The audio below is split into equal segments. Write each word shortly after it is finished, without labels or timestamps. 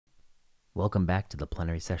Welcome back to the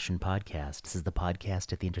Plenary Session Podcast. This is the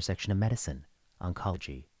podcast at the intersection of medicine,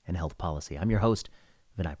 oncology, and health policy. I'm your host,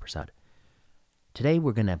 Vinay Prasad. Today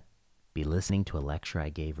we're going to be listening to a lecture I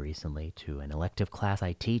gave recently to an elective class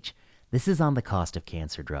I teach. This is on the cost of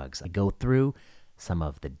cancer drugs. I go through some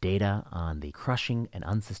of the data on the crushing and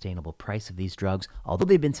unsustainable price of these drugs. Although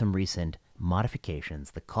there have been some recent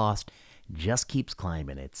modifications, the cost just keeps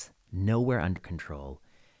climbing. It's nowhere under control.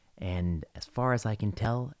 And as far as I can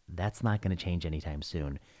tell, that's not going to change anytime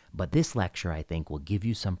soon. But this lecture, I think, will give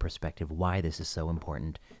you some perspective why this is so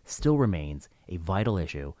important, still remains a vital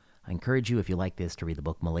issue. I encourage you, if you like this, to read the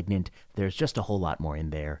book Malignant. There's just a whole lot more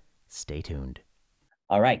in there. Stay tuned.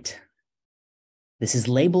 All right. This is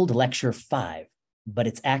labeled Lecture 5, but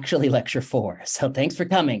it's actually Lecture 4. So thanks for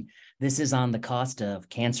coming. This is on the cost of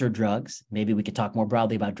cancer drugs. Maybe we could talk more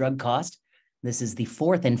broadly about drug cost. This is the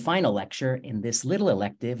fourth and final lecture in this little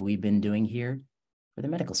elective we've been doing here for the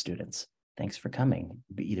medical students. Thanks for coming,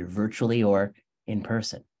 either virtually or in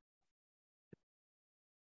person.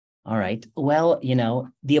 All right. Well,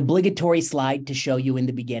 the obligatory slide to show you in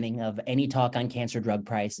the beginning of any talk on cancer drug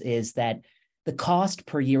price is that the cost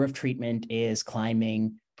per year of treatment is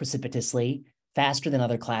climbing precipitously, faster than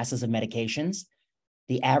other classes of medications.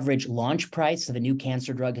 The average launch price of a new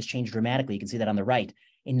cancer drug has changed dramatically. You can see that on the right.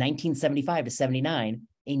 In 1975 to 79,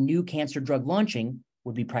 a new cancer drug launching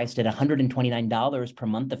would be priced at $129 per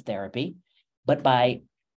month of therapy. But by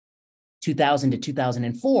 2000 to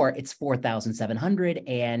 2004, it's $4,700,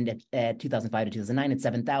 and at 2005 to 2009, it's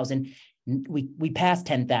 $7,000. We passed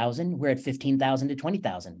 10,000. We're at 15,000 to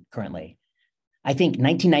 20,000 currently. I think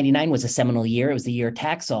 1999 was a seminal year. It was the year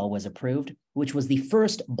Taxol was approved, which was the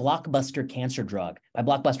first blockbuster cancer drug. By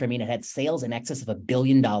blockbuster, I mean it had sales in excess of $1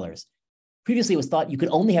 billion. Previously, it was thought you could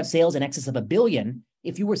only have sales in excess of $1 billion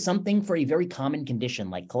if you were something for a very common condition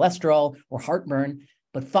like cholesterol or heartburn.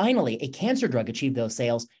 But finally, a cancer drug achieved those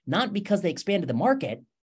sales, not because they expanded the market.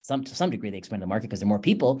 To some degree, they expanded the market because there are more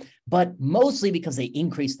people, but mostly because they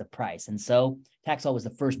increased the price. And so Taxol was the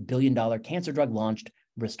first billion-dollar cancer drug launched,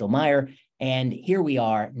 Bristol-Myers. And here we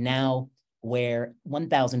are now where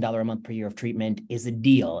 $1,000 a month per year of treatment is a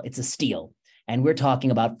deal. It's a steal. And we're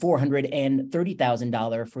talking about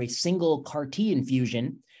 $430,000 for a single CAR T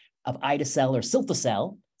infusion of ide-cel or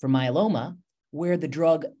cilta-cel for myeloma, where the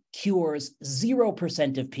drug cures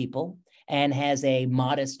 0% of people and has a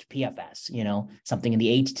modest PFS, something in the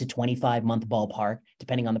 8 to 25 month ballpark,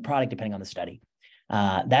 depending on the product, depending on the study.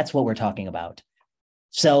 That's what we're talking about.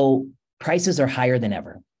 So prices are higher than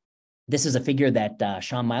ever. This is a figure that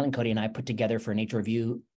Sean Mylan-Cody and I put together for Nature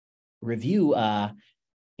Review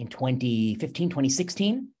in 2015,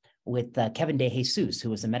 2016 with Kevin De Jesus, who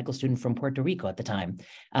was a medical student from Puerto Rico at the time.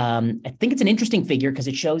 I think it's an interesting figure because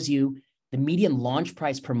it shows you the median launch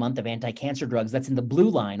price per month of anti-cancer drugs. That's in the blue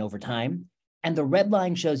line over time. And the red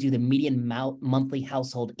line shows you the median monthly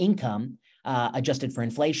household income adjusted for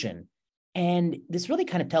inflation. And this really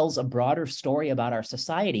kind of tells a broader story about our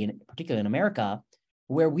society, and particularly in America,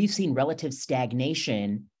 where we've seen relative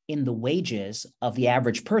stagnation in the wages of the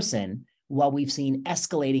average person, while we've seen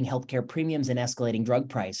escalating healthcare premiums and escalating drug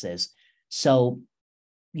prices. So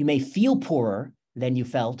you may feel poorer than you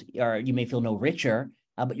felt, or you may feel no richer,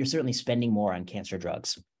 but you're certainly spending more on cancer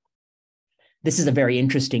drugs. This is a very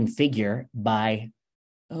interesting figure by,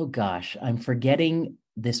 I'm forgetting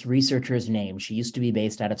this researcher's name. She used to be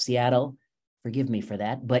based out of Seattle. Forgive me for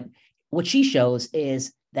that. But what she shows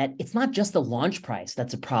is that it's not just the launch price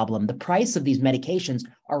that's a problem. The price of these medications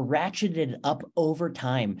are ratcheted up over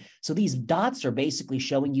time. So these dots are basically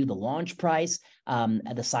showing you the launch price,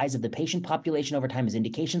 the size of the patient population over time as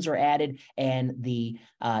indications are added, and the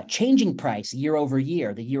changing price year over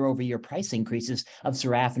year, the year-over-year price increases of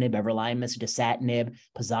sorafenib, everolimus, dasatinib,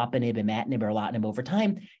 pazopanib, imatinib, erlotinib over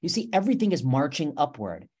time. You see everything is marching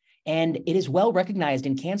upward. And it is well recognized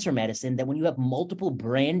in cancer medicine that when you have multiple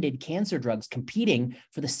branded cancer drugs competing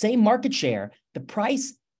for the same market share, the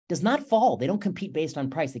price does not fall. They don't compete based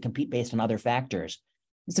on price. They compete based on other factors.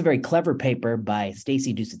 It's a very clever paper by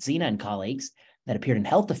Stacy Ducicina and colleagues that appeared in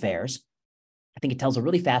Health Affairs. I think it tells a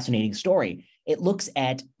really fascinating story. It looks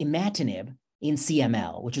at imatinib in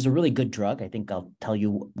CML, which is a really good drug. I think I'll tell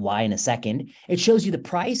you why in a second. It shows you the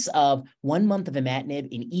price of 1 month of imatinib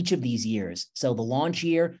in each of these years. So the launch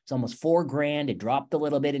year, it's almost $4,000. It dropped a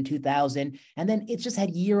little bit in 2000. And then it's just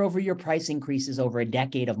had year over year price increases over a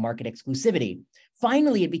decade of market exclusivity.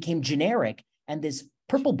 Finally, it became generic. And this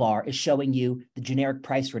purple bar is showing you the generic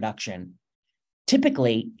price reduction.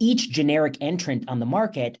 Typically, each generic entrant on the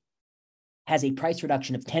market has a price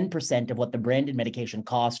reduction of 10% of what the branded medication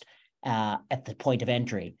cost at the point of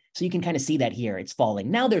entry. So you can kind of see that here. It's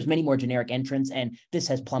falling. Now there's many more generic entrants, and this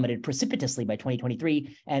has plummeted precipitously by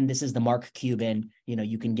 2023. And this is the Mark Cuban.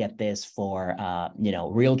 You can get this for,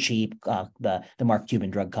 real cheap. The Mark Cuban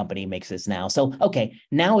drug company makes this now. So, okay,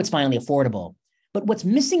 now it's finally affordable. But what's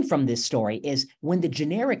missing from this story is when the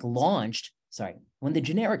generic launched,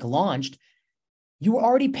 you were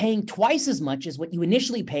already paying twice as much as what you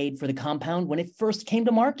initially paid for the compound when it first came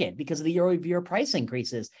to market because of the year-over-year price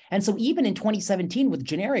increases. And so even in 2017 with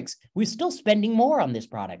generics, we're still spending more on this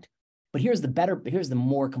product. But here's the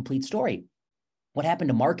more complete story. What happened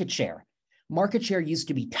to market share? Market share used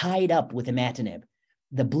to be tied up with imatinib.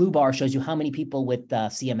 The blue bar shows you how many people with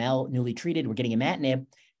CML newly treated were getting imatinib.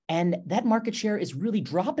 And that market share is really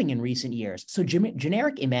dropping in recent years. So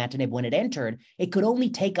generic imatinib, when it entered, it could only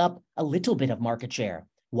take up a little bit of market share.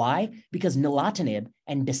 Why? Because nilotinib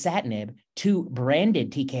and dasatinib, two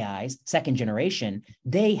branded TKIs, second generation,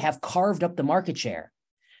 they have carved up the market share.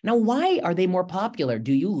 Now, why are they more popular?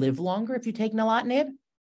 Do you live longer if you take nilotinib?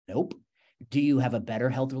 Nope. Do you have a better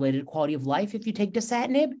health-related quality of life if you take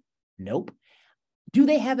dasatinib? Nope. Do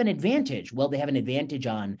they have an advantage? Well, they have an advantage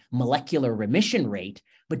on molecular remission rate,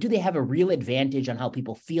 but do they have a real advantage on how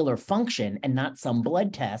people feel or function and not some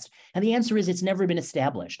blood test? And the answer is it's never been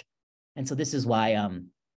established. And so this is why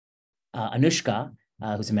Anushka,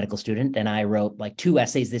 who's a medical student, and I wrote like 2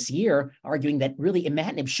 essays this year arguing that really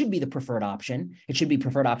imatinib should be the preferred option. It should be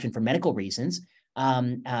preferred option for medical reasons,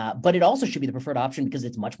 but it also should be the preferred option because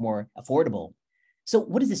it's much more affordable. So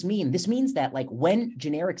what does this mean? This means that like when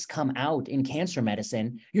generics come out in cancer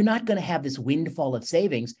medicine, you're not going to have this windfall of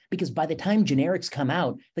savings because by the time generics come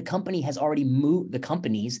out, the companies have already moved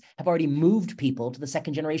people to the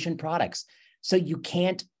second generation products. So you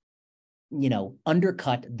can't,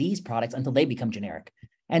 undercut these products until they become generic.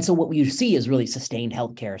 And so what we see is really sustained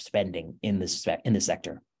healthcare spending in this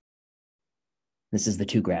sector. This is the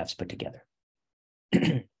 2 graphs put together.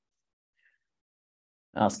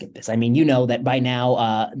 I'll skip this. I mean, that by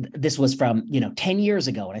now, this was from, 10 years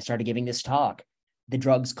ago when I started giving this talk. The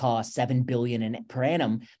drugs cost $7 billion per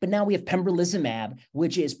annum, but now we have pembrolizumab,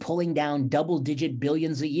 which is pulling down double-digit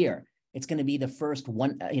billions a year. It's going to be the first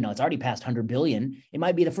one, it's already past 100 billion. It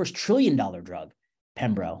might be the first $1 trillion drug,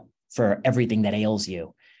 Pembro, for everything that ails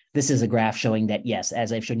you. This is a graph showing that, yes,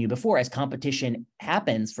 as I've shown you before, as competition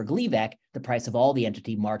happens for Gleevec, the price of all the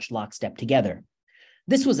entity marched lockstep together.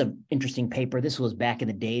 This was an interesting paper. This was back in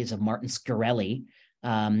the days of Martin Scarelli,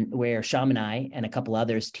 where Chaminade and a couple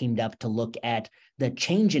others teamed up to look at the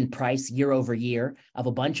change in price year over year of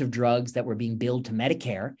a bunch of drugs that were being billed to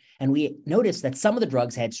Medicare. And we noticed that some of the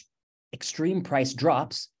drugs had extreme price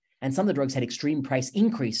drops and some of the drugs had extreme price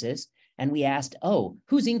increases. And we asked,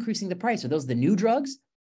 who's increasing the price? Are those the new drugs?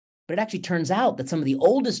 But it actually turns out that some of the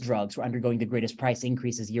oldest drugs were undergoing the greatest price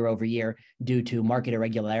increases year over year due to market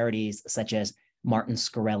irregularities such as Martin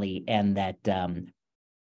Scarelli and that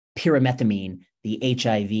pyrimethamine, the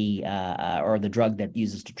HIV or the drug that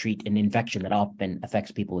uses to treat an infection that often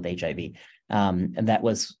affects people with HIV. And that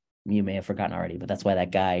was, you may have forgotten already, but that's why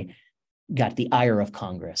that guy got the ire of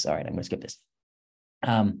Congress. All right, I'm going to skip this.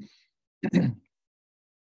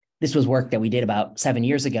 This was work that we did about 7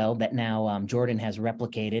 years ago that now Jordan has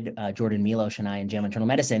replicated, Jordan Milos and I in JAMA Internal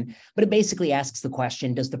Medicine. But it basically asks the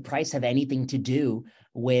question, does the price have anything to do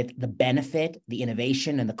with the benefit, the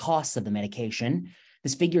innovation, and the costs of the medication?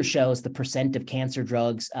 This figure shows the percent of cancer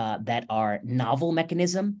drugs that are novel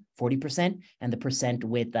mechanism, 40%, and the percent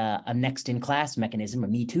with a next-in-class mechanism, a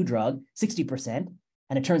Me-Too drug, 60%.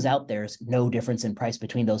 And it turns out there's no difference in price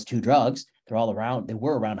between those 2 drugs. They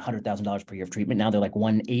were around $100,000 per year of treatment. Now they're like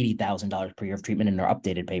 $180,000 per year of treatment in our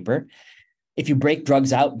updated paper. If you break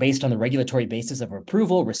drugs out based on the regulatory basis of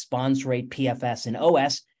approval, response rate, PFS, and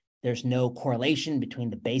OS, there's no correlation between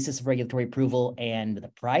the basis of regulatory approval and the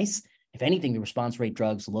price. If anything, the response rate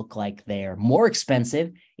drugs look like they're more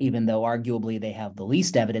expensive, even though arguably they have the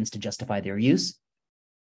least evidence to justify their use.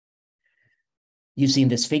 You've seen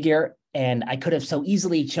this figure, and I could have so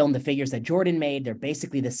easily shown the figures that Jordan made. They're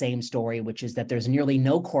basically the same story, which is that there's nearly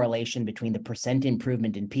no correlation between the percent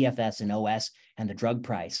improvement in PFS and OS and the drug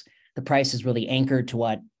price. The price is really anchored to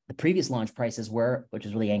what the previous launch prices were, which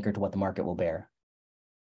is really anchored to what the market will bear.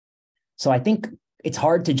 So I think it's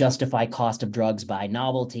hard to justify cost of drugs by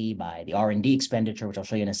novelty, by the R&D expenditure, which I'll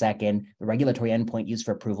show you in a second, the regulatory endpoint used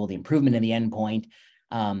for approval, the improvement in the endpoint.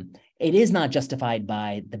 It is not justified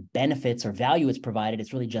by the benefits or value it's provided.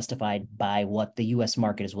 It's really justified by what the US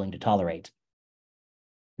market is willing to tolerate.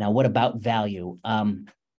 Now, what about value?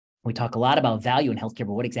 We talk a lot about value in healthcare,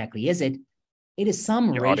 but what exactly is it? It is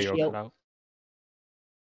some Your ratio. audio cut out.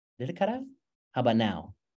 Did it cut out? How about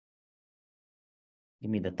now? Give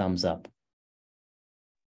me the thumbs up.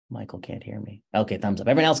 Michael can't hear me. Okay, thumbs up.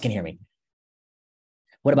 Everyone else can hear me.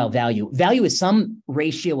 What about value? Value is some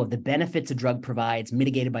ratio of the benefits a drug provides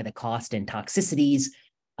mitigated by the cost and toxicities.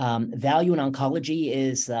 Value in oncology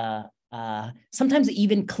is sometimes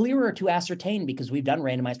even clearer to ascertain because we've done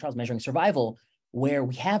randomized trials measuring survival where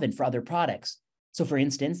we haven't for other products. So for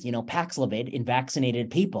instance, Paxlovid in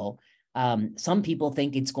vaccinated people, some people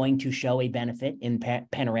think it's going to show a benefit in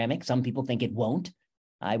panoramic. Some people think it won't.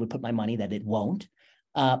 I would put my money that it won't.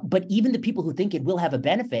 But even the people who think it will have a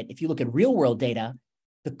benefit, if you look at real world data,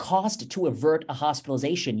 the cost to avert a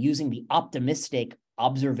hospitalization using the optimistic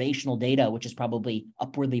observational data, which is probably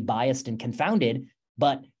upwardly biased and confounded,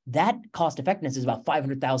 but that cost effectiveness is about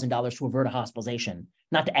 $500,000 to avert a hospitalization,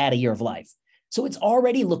 not to add a year of life. So it's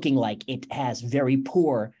already looking like it has very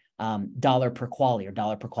poor dollar per quality or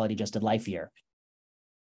dollar per quality adjusted life year.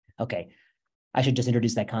 Okay, I should just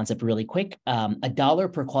introduce that concept really quick. A dollar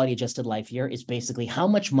per quality adjusted life year is basically how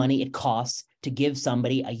much money it costs to give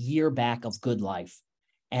somebody a year back of good life.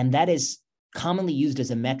 And that is commonly used as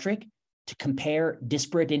a metric to compare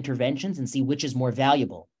disparate interventions and see which is more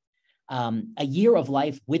valuable. A year of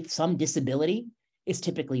life with some disability is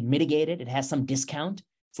typically mitigated. It has some discount.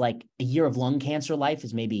 It's like a year of lung cancer life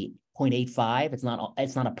is maybe 0.85.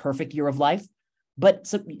 It's not a perfect year of life, but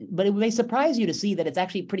it may surprise you to see that it's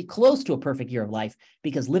actually pretty close to a perfect year of life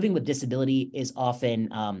because living with disability is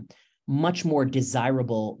often much more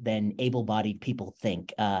desirable than able-bodied people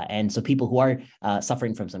think. And so people who are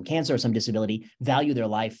suffering from some cancer or some disability value their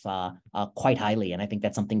life quite highly. And I think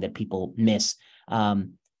that's something that people miss.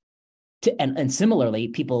 And similarly,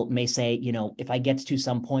 people may say, if I get to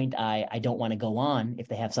some point, I don't want to go on if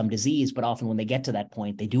they have some disease, but often when they get to that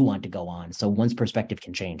point, they do want to go on. So one's perspective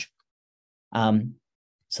can change.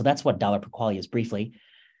 So that's what dollar per quality is briefly.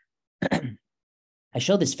 I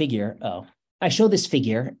show this figure.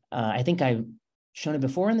 I think I've shown it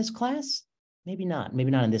before in this class. Maybe not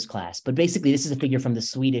in this class, but basically this is a figure from the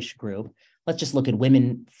Swedish group. Let's just look at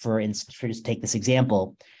women for instance, just take this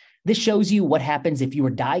example. This shows you what happens if you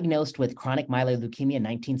were diagnosed with chronic myeloid leukemia in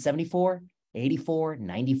 1974, 84,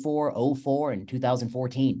 94, 04, and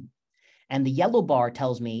 2014. And the yellow bar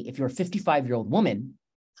tells me if you're a 55-year-old woman,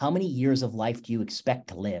 how many years of life do you expect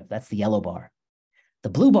to live? That's the yellow bar. The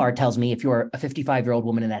blue bar tells me if you're a 55-year-old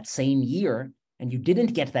woman in that same year and you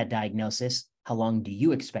didn't get that diagnosis, how long do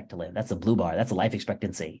you expect to live? That's the blue bar. That's the life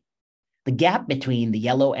expectancy. The gap between the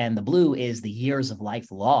yellow and the blue is the years of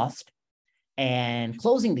life lost. And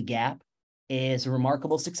closing the gap is a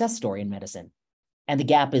remarkable success story in medicine. And the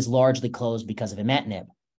gap is largely closed because of imatinib.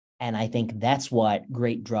 And I think that's what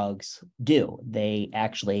great drugs do. They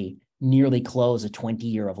actually nearly close a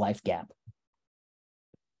 20-year of life gap.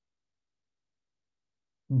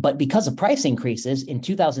 But because of price increases in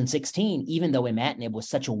 2016, even though imatinib was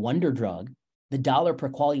such a wonder drug, the dollar per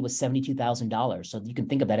quality was $72,000. So you can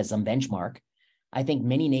think of that as some benchmark. I think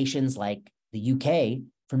many nations like the UK,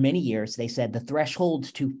 for many years, they said the threshold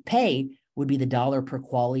to pay would be the dollar per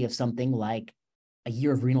quality of something like a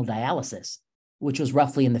year of renal dialysis, which was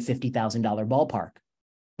roughly in the $50,000 ballpark.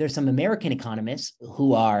 There's some American economists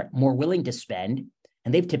who are more willing to spend,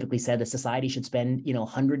 and they've typically said that society should spend,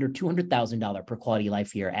 $100,000 or $200,000 per quality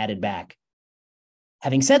life year added back.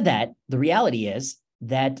 Having said that, the reality is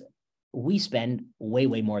that we spend way,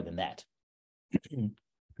 way more than that.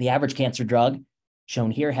 The average cancer drug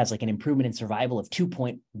shown here has like an improvement in survival of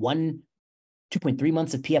 2.3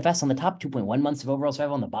 months of PFS on the top, 2.1 months of overall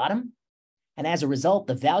survival on the bottom. And as a result,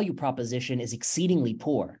 the value proposition is exceedingly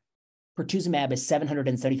poor. Pertuzumab is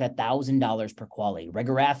 $775,000 per quality,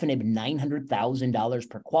 regorafenib $900,000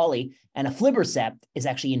 per quality, and aflibercept is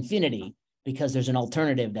actually infinity because there's an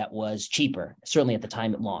alternative that was cheaper, certainly at the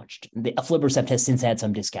time it launched. The aflibercept has since had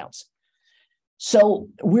some discounts. So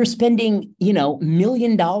we're spending, $1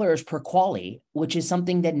 million per quality, which is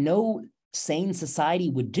something that no sane society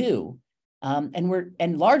would do.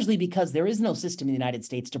 And largely because there is no system in the United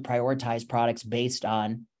States to prioritize products based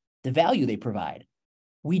on the value they provide.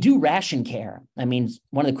 We do ration care. I mean,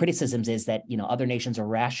 one of the criticisms is that, other nations are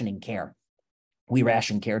rationing care. We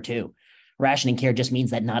ration care too. Rationing care just means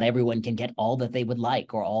that not everyone can get all that they would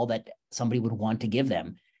like or all that somebody would want to give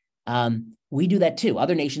them. We do that too.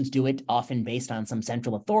 Other nations do it often based on some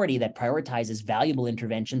central authority that prioritizes valuable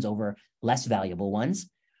interventions over less valuable ones.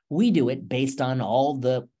 We do it based on all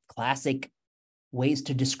the classic ways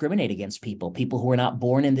to discriminate against people who are not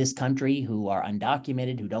born in this country, who are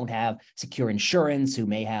undocumented, who don't have secure insurance, who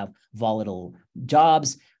may have volatile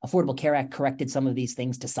jobs. Affordable Care Act corrected some of these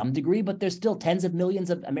things to some degree, but there's still tens of millions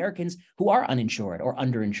of Americans who are uninsured or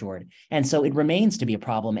underinsured. And so it remains to be a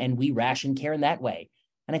problem, and we ration care in that way.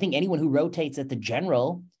 And I think anyone who rotates at the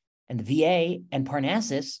general And the VA and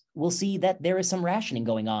Parnassus will see that there is some rationing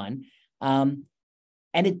going on. And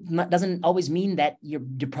it doesn't always mean that you're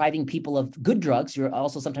depriving people of good drugs. You're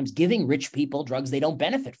also sometimes giving rich people drugs they don't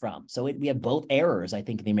benefit from. So we have both errors, I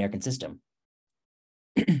think, in the American system.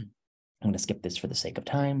 I'm going to skip this for the sake of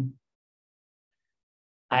time.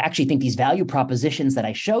 I actually think these value propositions that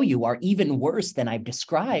I show you are even worse than I've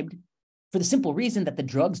described, for the simple reason that the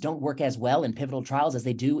drugs don't work as well in pivotal trials as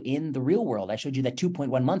they do in the real world. I showed you that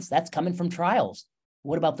 2.1 months, that's coming from trials.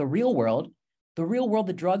 What about the real world? The real world,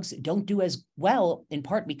 the drugs don't do as well, in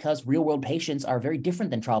part because real world patients are very different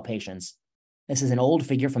than trial patients. This is an old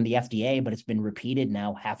figure from the FDA, but it's been repeated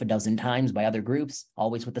now half a dozen times by other groups,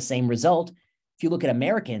 always with the same result. If you look at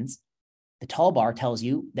Americans, the tall bar tells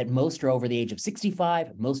you that most are over the age of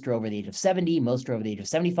 65, most are over the age of 70, most are over the age of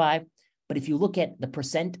 75. But if you look at the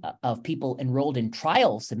percent of people enrolled in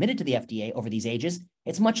trials submitted to the FDA over these ages,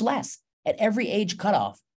 it's much less. At every age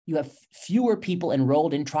cutoff, you have fewer people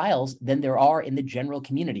enrolled in trials than there are in the general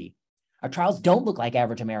community. Our trials don't look like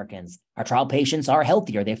average Americans. Our trial patients are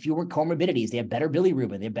healthier. They have fewer comorbidities. They have better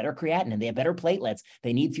bilirubin. They have better creatinine. They have better platelets.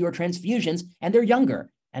 They need fewer transfusions, and they're younger,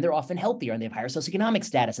 and they're often healthier, and they have higher socioeconomic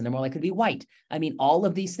status, and they're more likely to be white. I mean, all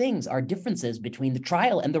of these things are differences between the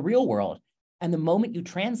trial and the real world. And the moment you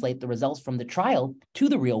translate the results from the trial to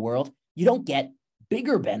the real world, you don't get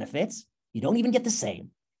bigger benefits. You don't even get the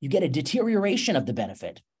same. You get a deterioration of the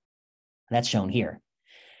benefit. That's shown here.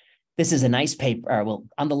 This is a nice paper. Well,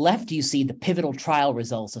 on the left, you see the pivotal trial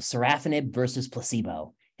results of sorafenib versus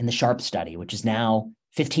placebo in the SHARP study, which is now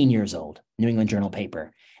 15 years old, New England Journal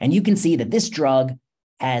paper. And you can see that this drug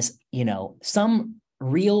has, some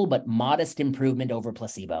real but modest improvement over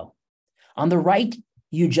placebo. On the right,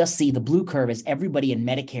 you just see the blue curve is everybody in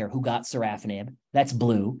Medicare who got sorafenib. That's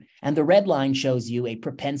blue. And the red line shows you a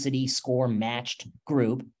propensity score matched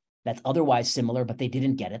group that's otherwise similar, but they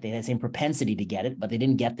didn't get it. They had the same propensity to get it, but they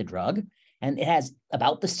didn't get the drug. And it has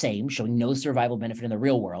about the same, showing no survival benefit in the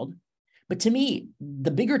real world. But to me,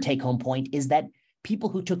 the bigger take-home point is that people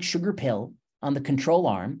who took sugar pill on the control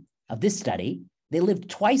arm of this study, they lived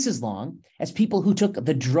twice as long as people who took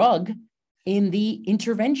the drug in the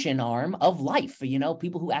intervention arm of life.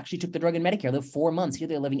 People who actually took the drug in Medicare live 4 months. Here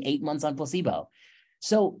they're living 8 months on placebo.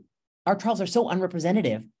 So our trials are so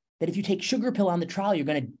unrepresentative that if you take sugar pill on the trial, you're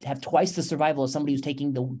going to have twice the survival of somebody who's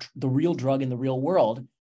taking the real drug in the real world.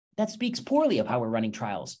 That speaks poorly of how we're running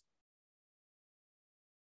trials.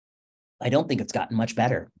 I don't think it's gotten much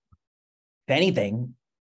better. If anything,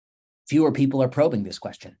 fewer people are probing this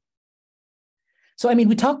question. So,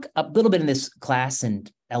 we talk a little bit in this class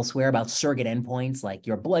and elsewhere about surrogate endpoints, like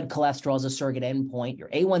your blood cholesterol is a surrogate endpoint, your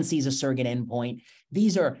A1C is a surrogate endpoint.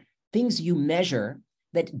 These are things you measure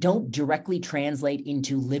that don't directly translate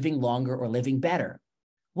into living longer or living better.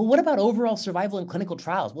 Well, what about overall survival in clinical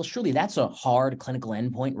trials? Well, surely that's a hard clinical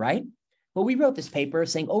endpoint, right? Well, we wrote this paper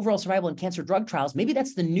saying overall survival in cancer drug trials, maybe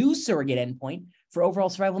that's the new surrogate endpoint for overall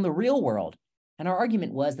survival in the real world. And our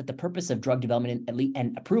argument was that the purpose of drug development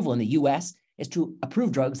and approval in the US is to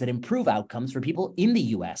approve drugs that improve outcomes for people in the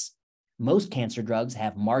US. Most cancer drugs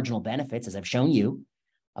have marginal benefits, as I've shown you.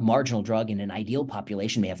 A marginal drug in an ideal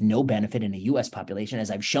population may have no benefit in a US population,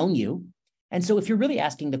 as I've shown you. And so if you're really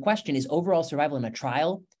asking the question, is overall survival in a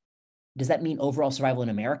trial, does that mean overall survival in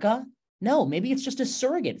America? No, maybe it's just a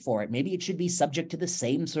surrogate for it. Maybe it should be subject to the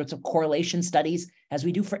same sorts of correlation studies as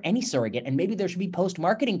we do for any surrogate. And maybe there should be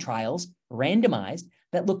post-marketing trials, randomized,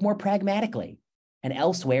 that look more pragmatically. And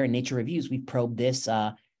elsewhere in Nature Reviews, we've probed this,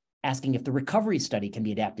 asking if the recovery study can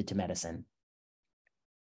be adapted to medicine.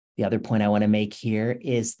 The other point I want to make here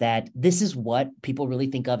is that this is what people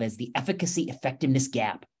really think of as the efficacy effectiveness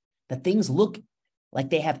gap, that things look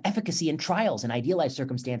like they have efficacy in trials and idealized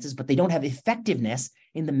circumstances, but they don't have effectiveness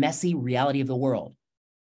in the messy reality of the world.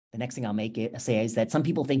 The next thing I'll say is that some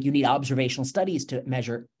people think you need observational studies to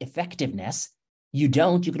measure effectiveness. You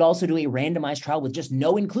don't. You could also do a randomized trial with just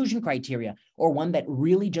no inclusion criteria, or one that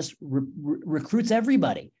really just recruits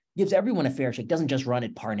everybody, gives everyone a fair shake, doesn't just run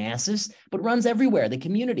at Parnassus, but runs everywhere, the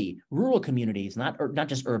community, rural communities, not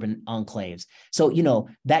just urban enclaves. So,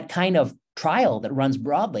 that kind of trial that runs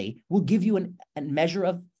broadly will give you a measure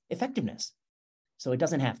of effectiveness. So it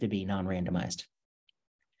doesn't have to be non-randomized.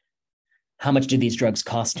 How much do these drugs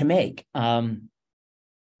cost to make?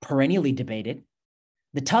 Perennially debated.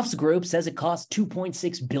 The Tufts group says it costs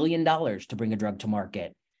 $2.6 billion to bring a drug to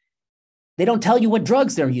market. They don't tell you what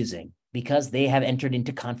drugs they're using, because they have entered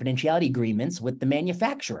into confidentiality agreements with the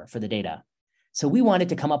manufacturer for the data. So we wanted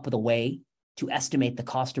to come up with a way to estimate the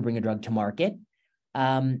cost to bring a drug to market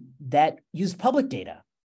that used public data.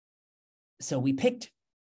 So we picked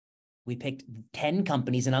 10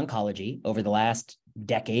 companies in oncology over the last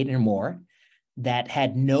decade or more that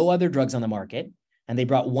had no other drugs on the market, and they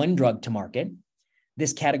brought one drug to market.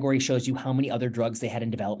 This category shows you how many other drugs they had in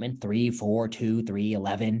development: 3, 4, 2, 3,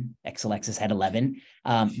 11. Exelixis had 11.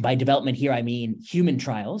 By development here, I mean human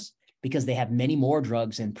trials, because they have many more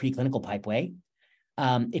drugs in preclinical pipeline.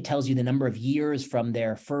 It tells you the number of years from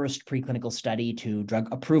their first preclinical study to drug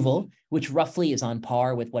approval, which roughly is on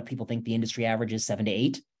par with what people think the industry average is, 7 to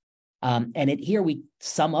 8. Here we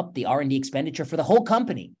sum up the R&D expenditure for the whole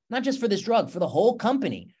company, not just for this drug, for the whole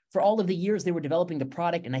company, for all of the years they were developing the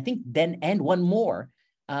product. And I think then, and one more,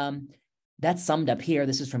 that's summed up here.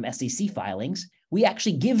 This is from SEC filings. We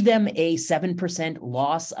actually give them a 7%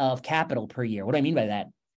 loss of capital per year. What do I mean by that?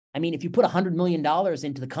 I mean, if you put $100 million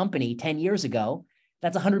into the company 10 years ago,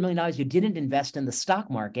 that's $100 million you didn't invest in the stock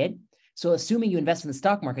market. So assuming you invest in the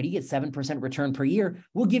stock market, you get 7% return per year.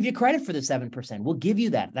 We'll give you credit for the 7%. We'll give you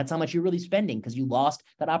that. That's how much you're really spending because you lost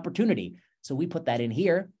that opportunity. So we put that in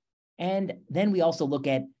here. And then we also look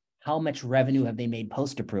at how much revenue have they made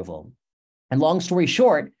post-approval. And long story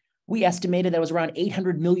short, we estimated that it was around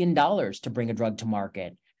 $800 million to bring a drug to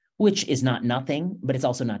market, which is not nothing, but it's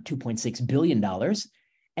also not $2.6 billion.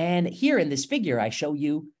 And here in this figure, I show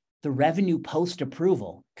you the revenue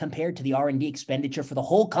post-approval compared to the R&D expenditure for the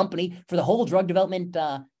whole company, for the whole drug development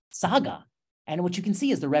saga. And what you can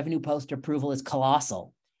see is the revenue post-approval is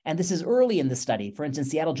colossal. And this is early in the study. For instance,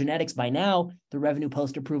 Seattle Genetics, by now, the revenue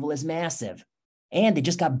post-approval is massive. And they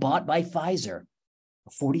just got bought by Pfizer,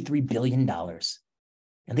 $43 billion.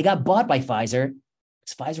 And they got bought by Pfizer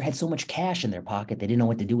because Pfizer had so much cash in their pocket, they didn't know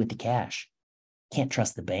what to do with the cash. Can't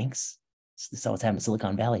trust the banks. This is what's happened in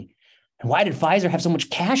Silicon Valley. And why did Pfizer have so much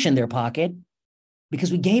cash in their pocket?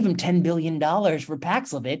 Because we gave them $10 billion for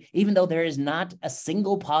Paxlovid, even though there is not a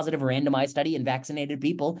single positive randomized study in vaccinated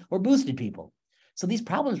people or boosted people. So these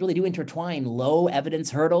problems really do intertwine: low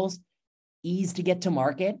evidence hurdles, ease to get to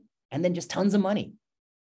market, and then just tons of money.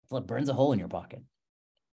 So it burns a hole in your pocket.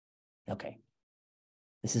 Okay.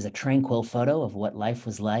 This is a tranquil photo of what life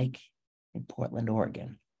was like in Portland,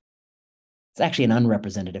 Oregon. It's actually an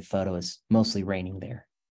unrepresentative photo. It's mostly raining there.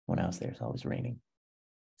 When I was there, it's always raining.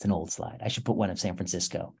 It's an old slide. I should put one of San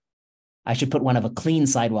Francisco. I should put one of a clean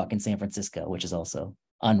sidewalk in San Francisco, which is also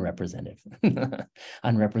unrepresentative.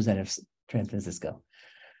 Unrepresentative San Francisco.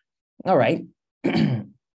 All right. Do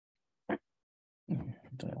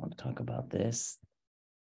I want to talk about this?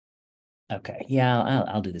 Okay. Yeah,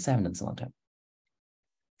 I'll do this. I haven't done this in a long time.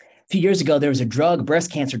 A few years ago, there was a drug,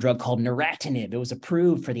 breast cancer drug called neratinib. It was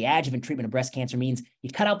approved for the adjuvant treatment of breast cancer. Means you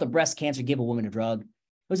cut out the breast cancer, give a woman a drug. It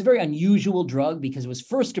was a very unusual drug because it was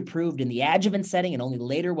first approved in the adjuvant setting, and only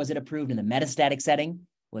later was it approved in the metastatic setting,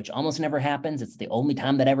 which almost never happens. It's the only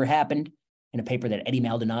time that ever happened, in a paper that Eddie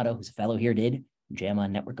Maldonado, who's a fellow here, did, JAMA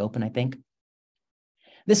Network Open, I think.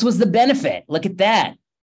 This was the benefit. Look at that.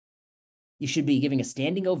 You should be giving a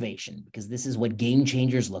standing ovation because this is what game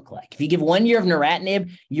changers look like. If you give 1 year of neratinib,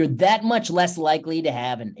 you're that much less likely to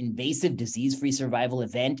have an invasive disease-free survival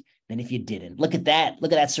event than if you didn't. Look at that.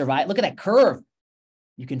 Look at that survival. Look at that curve.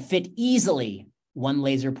 You can fit easily one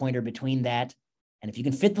laser pointer between that. And if you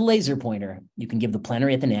can fit the laser pointer, you can give the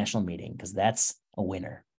plenary at the national meeting because that's a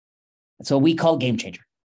winner. That's what we call game changer.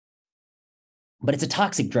 But it's a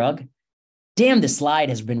toxic drug. Damn, the slide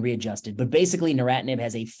has been readjusted. But basically, neratinib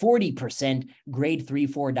has a 40% grade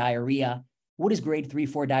 3-4 diarrhea. What is grade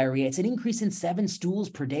 3-4 diarrhea? It's an increase in 7 stools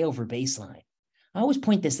per day over baseline. I always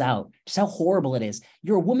point this out, just how horrible it is.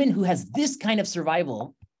 You're a woman who has this kind of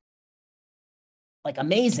survival, like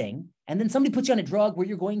amazing, and then somebody puts you on a drug where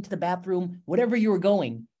you're going to the bathroom, whatever you were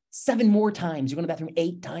going, 7 more times. You're going to the bathroom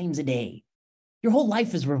 8 times a day. Your whole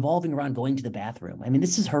life is revolving around going to the bathroom. I mean,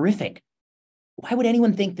 this is horrific. Why would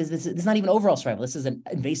anyone think this is not even overall survival? This is an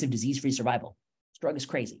invasive disease-free survival. This drug is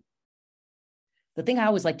crazy. The thing I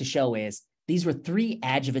always like to show is these were 3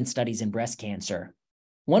 adjuvant studies in breast cancer.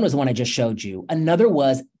 One was the one I just showed you. Another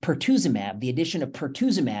was pertuzumab, the addition of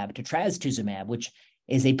pertuzumab to trastuzumab, which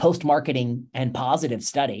is a post-marketing and positive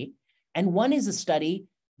study. And one is a study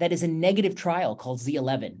that is a negative trial called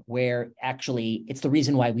Z11, where actually it's the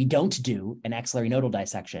reason why we don't do an axillary nodal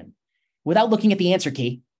dissection. Without looking at the answer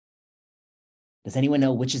key, does anyone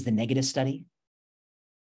know which is the negative study?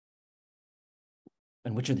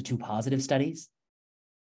 And which are the 2 positive studies?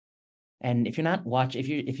 And if you're not watching,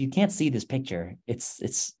 if you can't see this picture,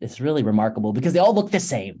 it's really remarkable because they all look the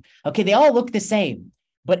same. Okay, they all look the same,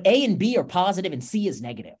 but A and B are positive and C is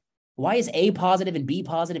negative. Why is A positive and B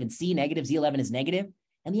positive and C negative, Z11 is negative?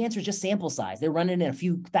 And the answer is just sample size. They're running in a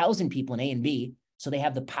few thousand people in A and B, so they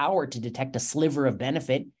have the power to detect a sliver of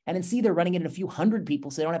benefit. And in C, they're running it in a few hundred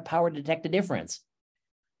people, so they don't have power to detect a difference.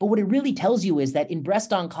 But what it really tells you is that in breast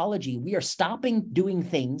oncology, we are stopping doing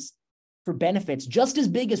things for benefits just as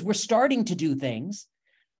big as we're starting to do things,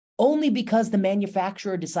 only because the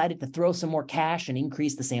manufacturer decided to throw some more cash and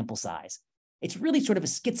increase the sample size. It's really sort of a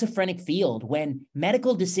schizophrenic field when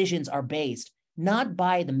medical decisions are based not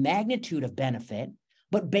by the magnitude of benefit,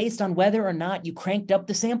 but based on whether or not you cranked up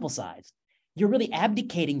the sample size. You're really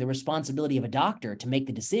abdicating the responsibility of a doctor to make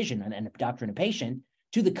the decision, and a doctor and a patient,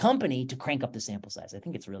 to the company to crank up the sample size. I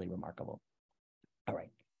think it's really remarkable. All right.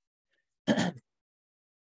 I'm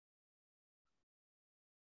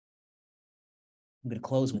going to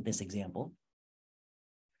close with this example.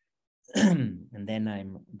 And then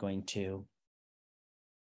I'm going to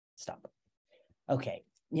stop. Okay.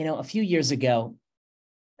 A few years ago,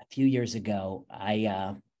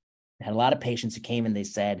 I had a lot of patients who came and they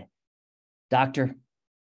said, "Doctor,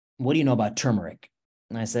 what do you know about turmeric?"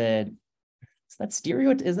 And I said, is that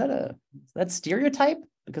stereotype?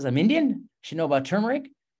 Because I'm Indian? I should know about turmeric?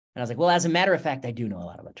 And I was like, well, as a matter of fact, I do know a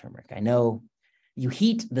lot about turmeric. I know you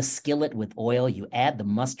heat the skillet with oil, you add the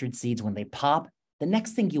mustard seeds when they pop. The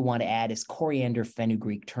next thing you want to add is coriander,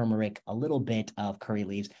 fenugreek, turmeric, a little bit of curry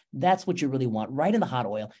leaves. That's what you really want right in the hot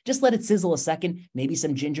oil. Just let it sizzle a second, maybe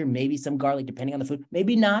some ginger, maybe some garlic, depending on the food.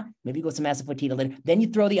 Maybe not. Maybe go some asafoetida later. Then you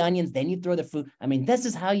throw the onions, then you throw the food. I mean, this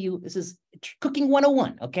is cooking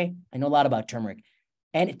 101, okay? I know a lot about turmeric,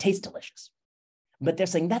 and it tastes delicious. But they're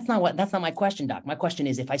saying, that's not my question, doc. My question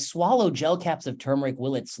is, if I swallow gel caps of turmeric,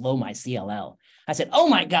 will it slow my CLL? I said, oh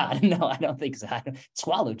my God, no, I don't think so. I don't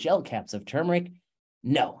swallow gel caps of turmeric.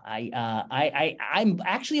 No, I'm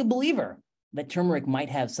actually a believer that turmeric might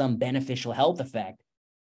have some beneficial health effect,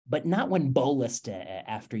 but not when bolused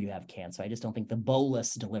after you have cancer. I just don't think the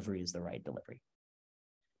bolus delivery is the right delivery.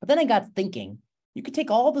 But then I got thinking, you could take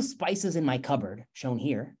all the spices in my cupboard, shown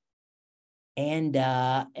here, and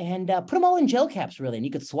put them all in gel caps, really, and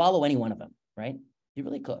you could swallow any one of them, right? You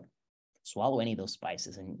really could swallow any of those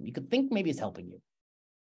spices, and you could think maybe it's helping you.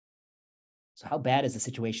 So how bad is the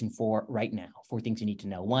situation for right now? 4 things you need to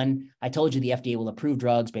know. 1, I told you the FDA will approve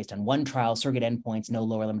drugs based on 1 trial, surrogate endpoints, no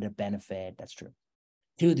lower limit of benefit. That's true.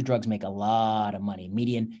 2, the drugs make a lot of money.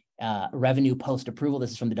 Median revenue post-approval,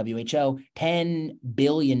 this is from the WHO, $10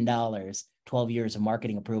 billion, 12 years of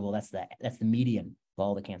marketing approval. That's the median of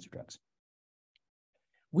all the cancer drugs.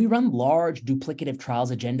 We run large duplicative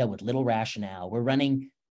trials agenda with little rationale. We're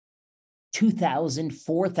running 2,000,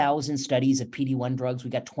 4,000 studies of PD-1 drugs. We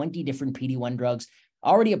got 20 different PD-1 drugs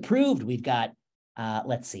already approved. We've got,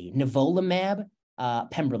 nivolumab,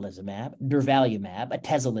 pembrolizumab, durvalumab,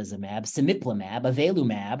 atezolizumab, cemiplimab,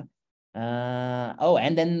 avelumab.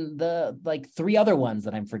 And then the 3 other ones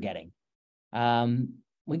that I'm forgetting.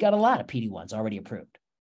 We got a lot of PD-1s already approved.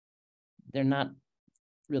 They're not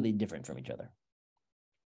really different from each other.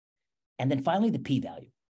 And then finally, the p-value.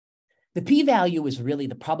 The p-value is really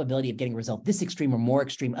the probability of getting a result this extreme or more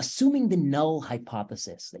extreme, assuming the null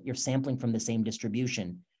hypothesis that you're sampling from the same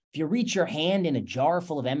distribution. If you reach your hand in a jar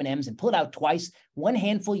full of M&Ms and pull it out twice, 1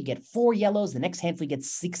 handful, you get 4 yellows. The next handful, you get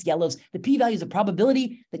 6 yellows. The p-value is the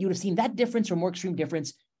probability that you would have seen that difference or more extreme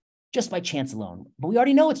difference just by chance alone. But we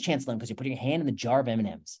already know it's chance alone because you're putting your hand in the jar of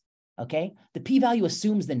M&Ms, okay? The p-value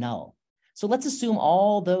assumes the null. So let's assume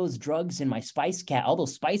all those drugs in my all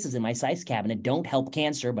those spices in my spice cabinet don't help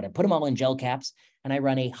cancer, but I put them all in gel caps and I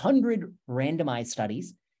run 100 randomized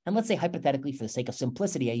studies. And let's say hypothetically, for the sake of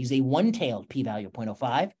simplicity, I use a one-tailed p-value of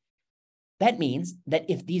 0.05. That means that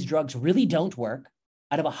if these drugs really don't work,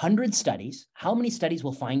 out of 100 studies, how many studies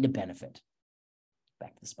will find a benefit?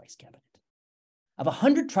 Back to the spice cabinet. Of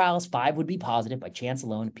 100 trials, 5 would be positive by chance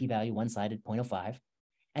alone, p-value one-sided 0.05.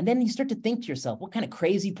 And then you start to think to yourself, what kind of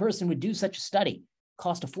crazy person would do such a study?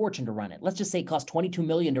 Cost a fortune to run it. Let's just say it cost $22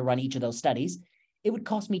 million to run each of those studies. It would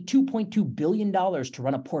cost me $2.2 billion to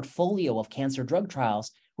run a portfolio of cancer drug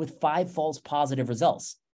trials with 5 false positive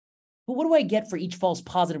results. But what do I get for each false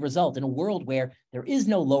positive result in a world where there is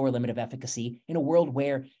no lower limit of efficacy, in a world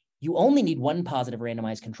where you only need 1 positive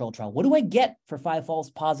randomized control trial? What do I get for 5 false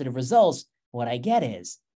positive results? What I get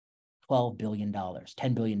is $12 billion,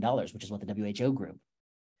 $10 billion, which is what the WHO grew.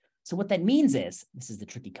 So what that means is, this is the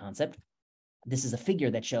tricky concept. This is a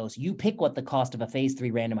figure that shows you pick what the cost of a phase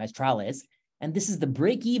 3 randomized trial is, and this is the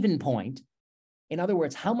break-even point. In other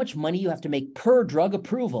words, how much money you have to make per drug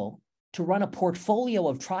approval to run a portfolio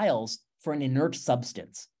of trials for an inert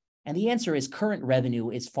substance. And the answer is current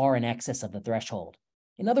revenue is far in excess of the threshold.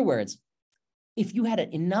 In other words, if you had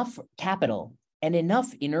enough capital and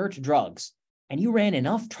enough inert drugs, and you ran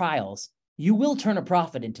enough trials, you will turn a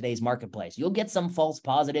profit in today's marketplace. You'll get some false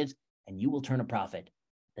positives and you will turn a profit.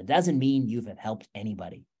 That doesn't mean you've helped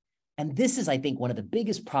anybody. And this is, I think, one of the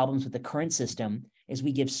biggest problems with the current system is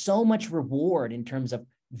we give so much reward in terms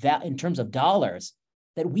of dollars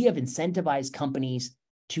that we have incentivized companies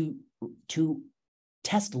to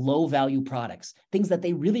test low value products, things that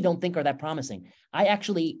they really don't think are that promising. I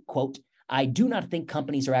actually, quote, I do not think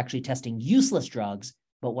companies are actually testing useless drugs,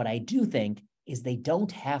 but what I do think is they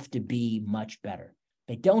don't have to be much better.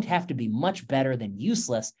 They don't have to be much better than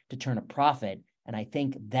useless to turn a profit. And I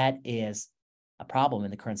think that is a problem in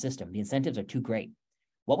the current system. The incentives are too great.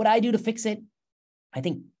 What would I do to fix it? I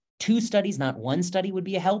think 2 studies, not 1 study, would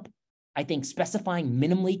be a help. I think specifying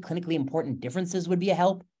minimally clinically important differences would be a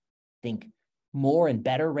help. I think more and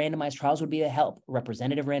better randomized trials would be a help.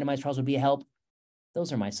 Representative randomized trials would be a help.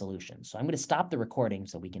 Those are my solutions. So I'm going to stop the recording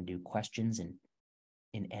so we can do questions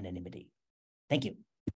in anonymity. Thank you.